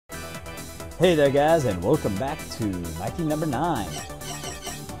Hey there guys, and welcome back to Mikey number 9.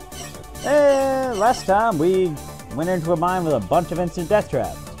 Last time we went into a mine with a bunch of instant death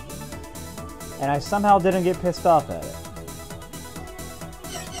traps. And I somehow didn't get pissed off at it.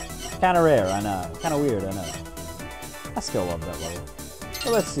 Kinda rare, I know. Kinda weird, I know. I still love that level.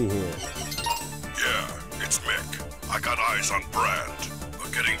 So let's see here. Yeah, it's Mick. I got eyes on Brand.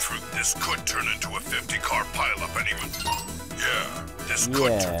 But getting through this could turn into a 50-car pileup anyway. Yeah, this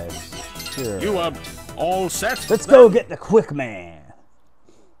could turn. Sure. You are all set? Let's go get the quick man.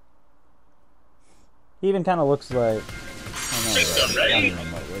 He even kind of looks like. System ready?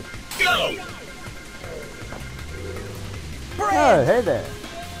 Go! Oh, hey there.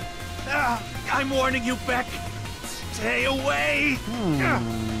 I'm warning you, Beck. Stay away.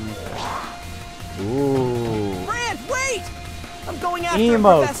 Ooh. Brand, wait! I'm going after Emo him,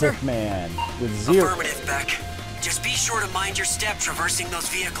 Professor. quick man with zero. Affirmative, Beck. Just be sure to mind your step traversing those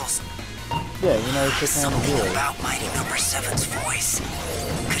vehicles. Yeah, you know, quick man with Something zero. about Mighty Number 7's voice.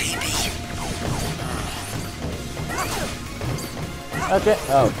 Could he be? Okay.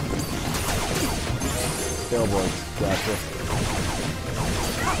 Oh. Billboards. Gotcha.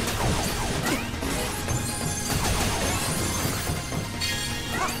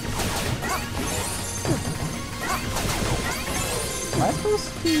 Am I supposed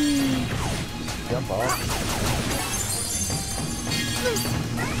to jump off?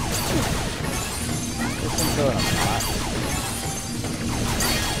 This one's going up hot.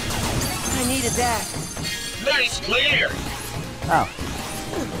 I needed that. Nice clear. Oh.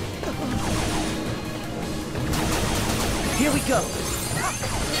 Here we go.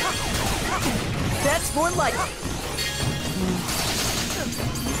 That's more like it.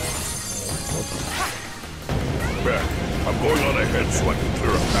 Beck, I'm going on ahead so I can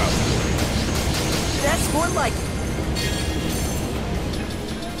clear a path. That's more like it.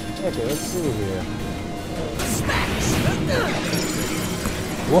 Okay, let's see here.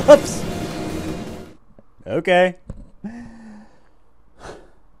 Whoops! Okay.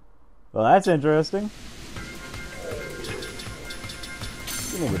 Well, that's interesting.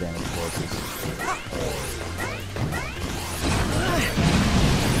 Give me the damage forces.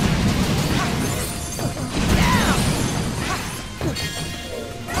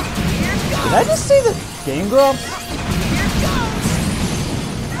 Did I just see the Game Grumps?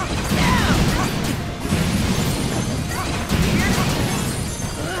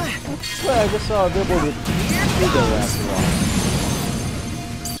 I swear I just saw a Bibble with ego after all.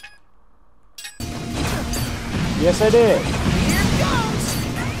 Yes, I did.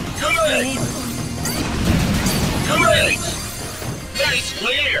 Great. Nice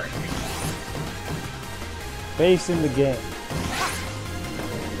clear. Facing the game.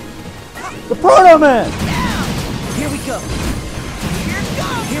 The Proto Man! Here we go.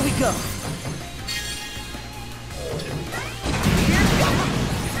 Here we go.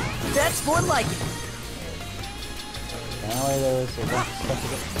 That's more like it. Apparently there was a bunch of stuff to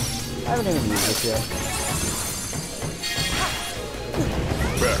get. I haven't even used this yet.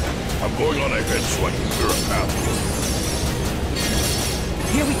 Beck, I'm going on ahead so I can clear a path.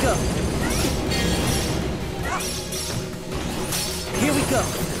 Here we go. Here we go.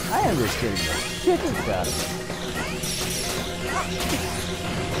 I am just kidding. Shit is out of it.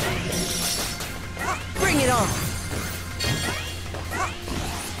 Bring it on.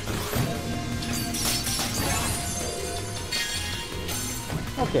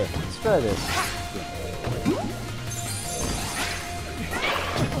 Okay, let's try this.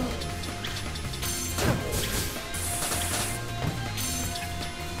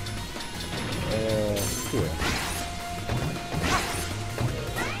 Here.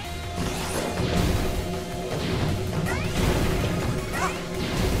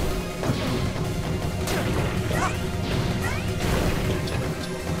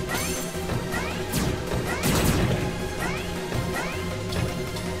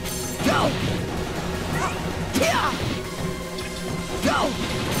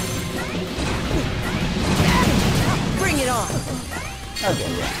 Bring it on.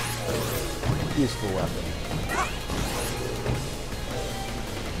 Okay, yeah. Useful weapon.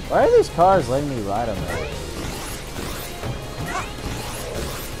 Why are these cars letting me ride on them?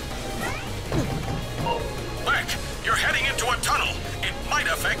 Beck, you're heading into a tunnel. It might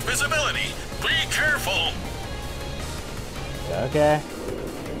affect visibility. Be careful. Okay.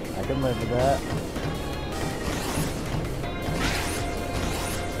 I can live with that.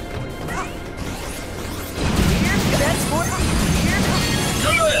 That's more.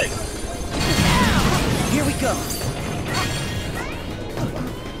 Good. Here we go.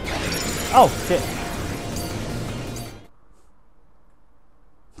 Oh, shit.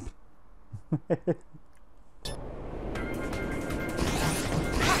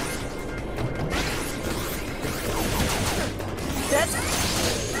 That's...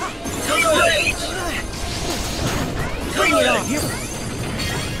 Great! Bring it on! Here...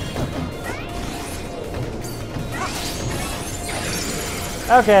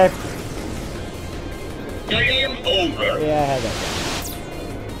 Okay. Game over. Yeah, I had that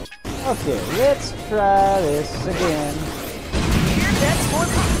down. Okay, let's try this again. That's more...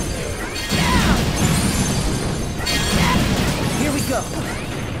 Here we go.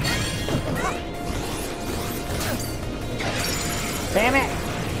 Damn it!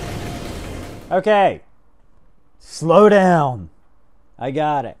 Okay. Slow down. I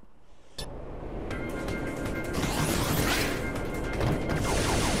got it.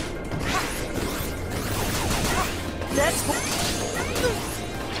 That's...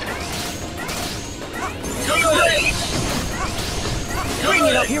 Great! Bring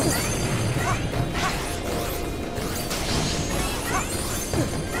it up here.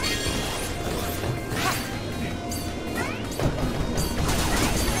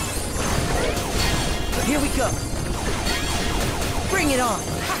 Here we go. Bring it on.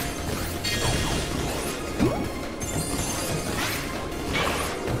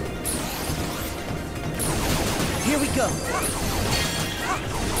 Here we go.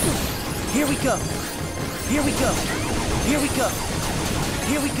 Here we go. Here we go. Here we go.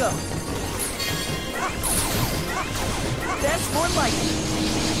 Here we go. That's more like it.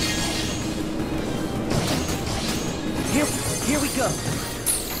 Here we go.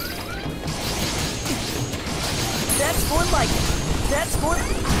 That's more like it. That's more...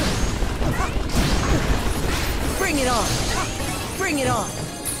 Bring it on. Bring it on.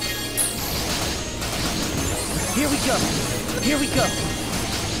 Here we go. Here we go.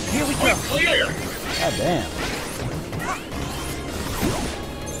 Here we go. Clear! God damn.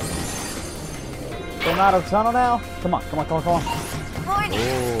 Tornado tunnel now? Come on, come on, come on, come on. Warning,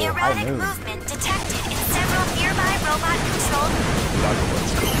 Oh, erratic I moved. movement detected in several nearby robot-controlled... That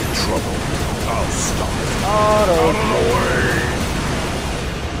one's gonna be trouble. I'll stop it. Auto. Out of the way!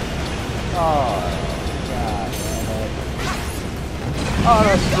 Oh, God damn it.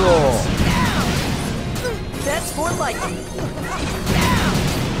 Auto school. That's more like it.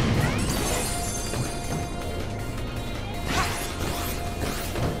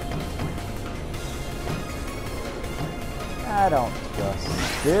 I don't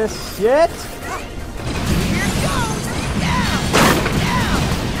trust this shit. Here it goes. Down. Down.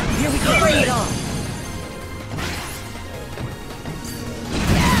 Here we go. Bring it on.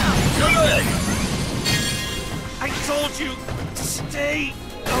 Good! I told you to stay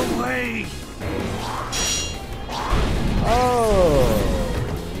away. Oh,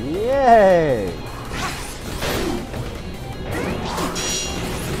 yay.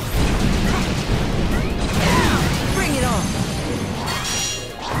 Bring it on.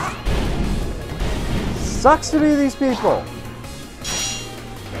 Sucks to be these people.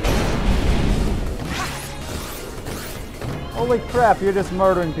 Holy crap, you're just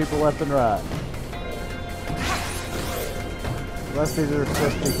murdering people left and right. Unless these are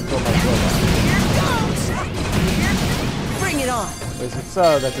supposed to be controlled by robots. Here it goes. Bring it on. At least if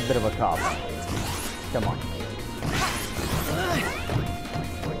so, that's a bit of a cop. Come on.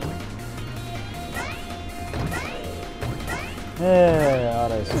 Yeah,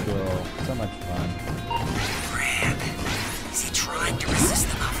 auto scroll. So much fun. Brand. Is he trying to resist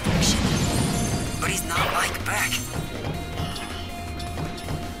the malfunction? But he's not like Beck.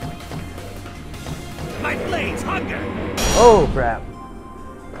 My blades hunger. Oh crap.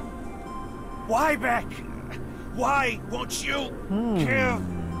 Why, Beck? Why won't you give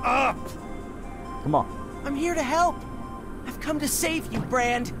up? Come on. I'm here to help. I've come to save you,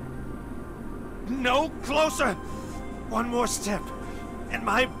 Brand. No closer. One more step, and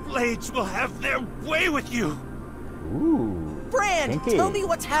my blades will have their way with you. Ooh. Brand, Kinky. tell me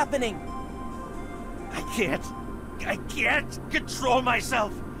what's happening. I can't control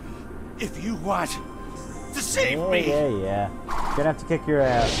myself. If you want to save me, Yeah. Gonna have to kick your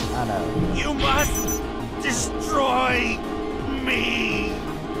ass. I know. you must destroy me.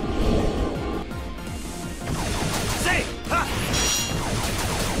 Say, ha!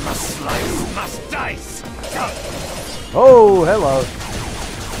 Must slice, must dice. Oh, hello.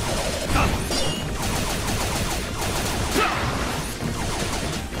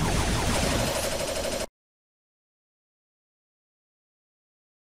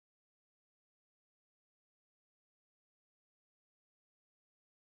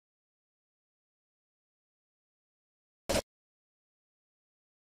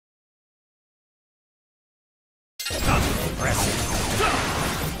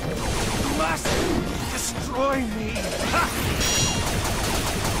 must destroy me.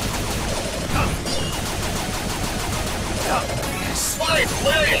 Fight,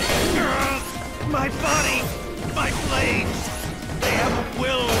 William! My body, my blades, they have a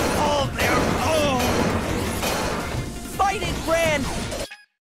will all their own. Fight it, Brand!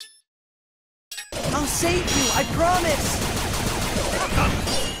 I'll save you, I promise!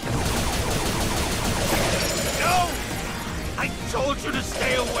 No! I told you to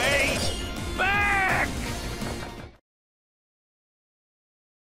stay away! Back!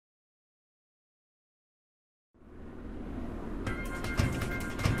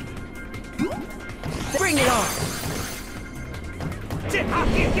 Bring it on!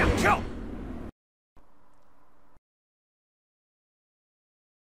 Kill!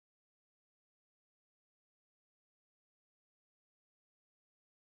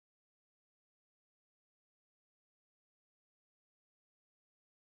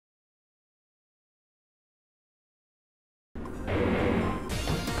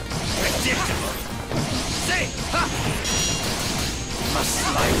 Predictable! Say! Ha! Must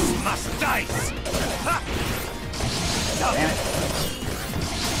slice, must dice! Ha! Damn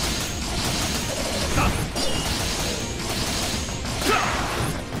it.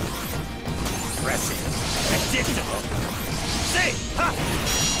 Impressive! Predictable! Say! Ha!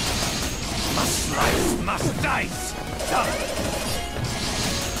 Must slice, must dice!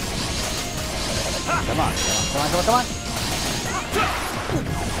 Come on, come on.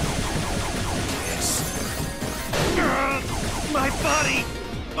 My body,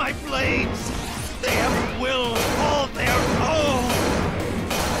 my blades, they have a will all their own.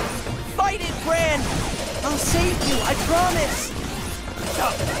 Fight it, Brand! I'll save you, I promise!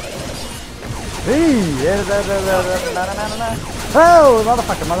 Oh,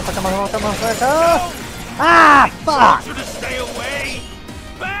 motherfucker! Ah, fuck! You to stay away.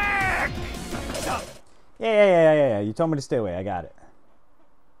 Back! Yeah. You told me to stay away. I got it.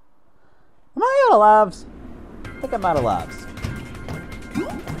 Am I out of lives? I think I'm out of lives.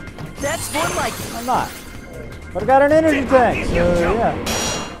 That's more like it! I'm not. But I got an energy tank, so yeah.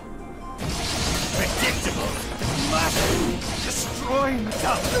 Predictable. Must destroy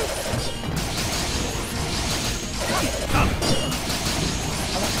me.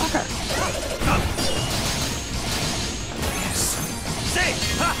 Say,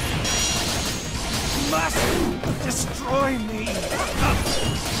 ha! Must destroy me.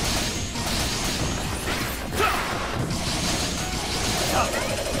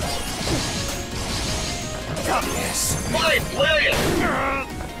 Yes. Fight, William!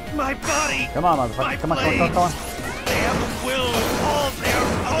 My body. Come on, motherfucker. My Come on. blades, they have a will all their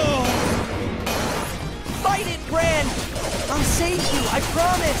own. Fight it, Brand! I'll save you, I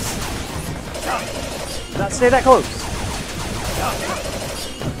promise! Not stay that close.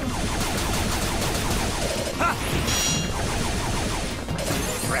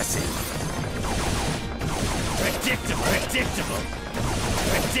 Impressive.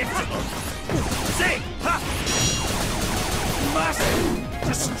 Predictable. Say, ha! Must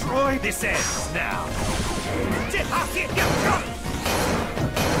destroy this ends now.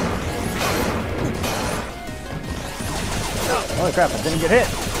 Holy crap, I didn't get hit.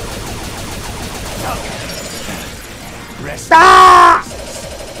 Rest. Ah!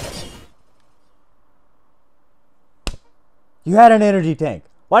 You had an energy tank.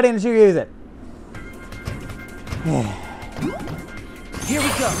 Why didn't you use it? Here we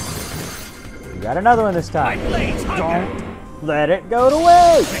go! You got another one this My time. blades hunger. Don't let it go to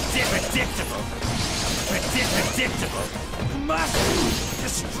waste. Predictable. Must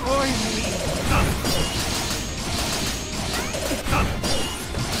destroy me.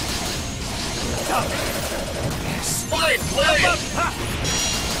 Yes. Fight, William!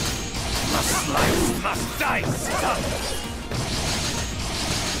 Must slice, must dice.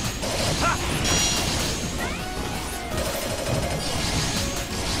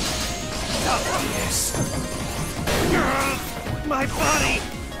 Yes. My body,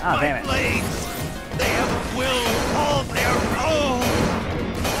 Ah, my damn it. blades, they have a will all their own.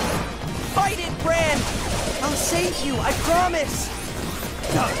 Fight it, Brand! I'll save you, I promise!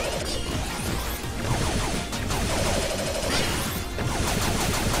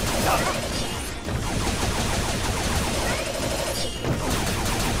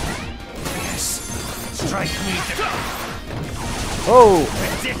 Yes. Strike me down. Oh,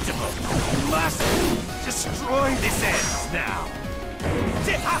 Predictable. Must destroy this ends now.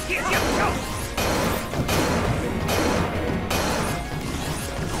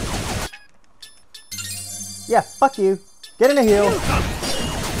 yeah, fuck you. Get in a heal.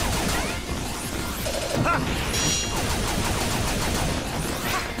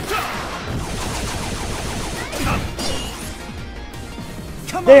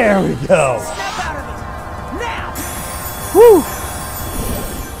 There we go. Snap out of it! Now! Woo!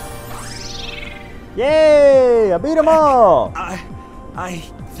 Yay! I beat them all. I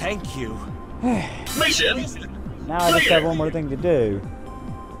thank you. Mission Now I just have one more thing to do.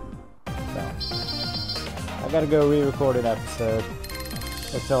 So, I gotta go re-record an episode.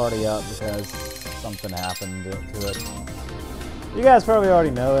 It's already up because something happened to it. You guys probably already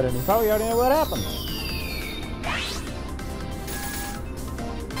know it, and you probably already know what happened.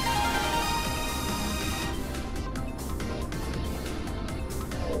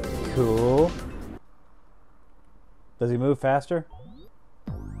 Cool. Does he move faster?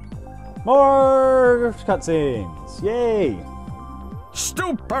 More cutscenes! Yay!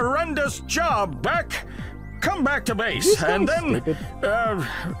 Stupendous job, Beck. Come back to base, and then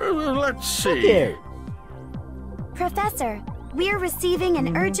let's see. Professor, we're receiving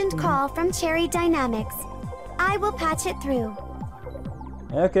an urgent call from Cherry Dynamics. I will patch it through.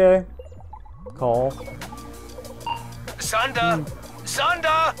 Okay. Call. Sonda!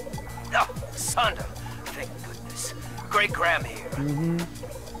 Sonda! Oh, Sonda. Thank goodness. Great Graham here.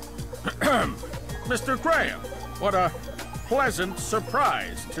 Mr. Graham, what a pleasant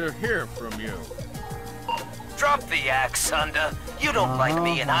surprise to hear from you. Drop the axe, Sonda. You don't like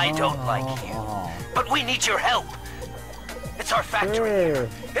me and I don't like you. But we need your help. It's our factory here.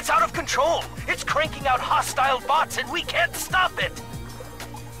 It's out of control. It's cranking out hostile bots and we can't stop it.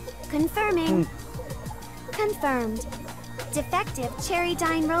 Confirming. Confirmed. Defective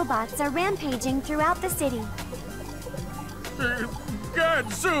Cherry-Dyne robots are rampaging throughout the city.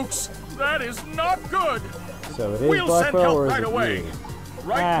 Gadzooks, that is not good. So it is We'll send Blackwell, or help is right it away. you?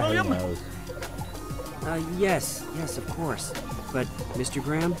 Right, Who William? knows? Yes, of course. But, Mr.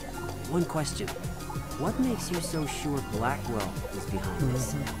 Graham, one question. What makes you so sure Blackwell is behind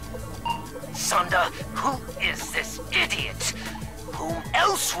this? Sonda, who is this idiot? Whom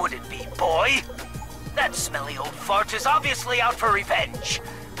else would it be, boy? That smelly old fart is obviously out for revenge.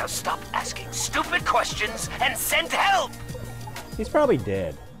 Now stop asking stupid questions and send help! He's probably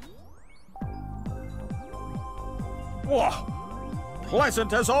dead. Whoa.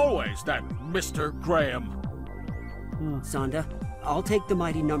 Pleasant as always, that Mr. Graham. Sonda, I'll take the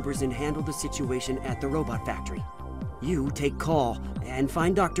mighty numbers and handle the situation at the robot factory. You take call and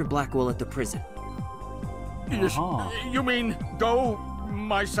find Dr. Blackwell at the prison. You mean go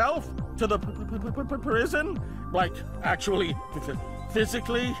myself to the prison? Like, actually,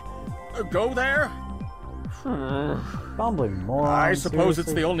 physically go there? Bumbling moron. I suppose it's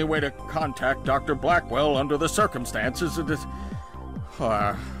seriously? the only way to contact Dr. Blackwell under the circumstances.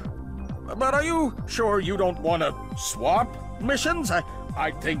 But are you sure you don't want to swap missions?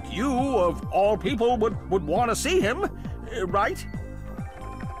 I think you, of all people, would want to see him, right?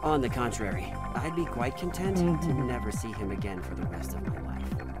 On the contrary, I'd be quite content to never see him again for the rest of my life.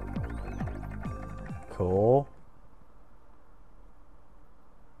 Cool.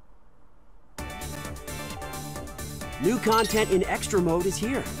 New content in extra mode is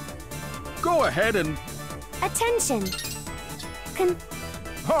here. Go ahead and... Attention.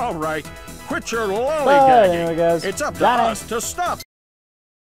 All right. Quit your But lollygagging. anyway, guys, It's up to Johnny. us to stop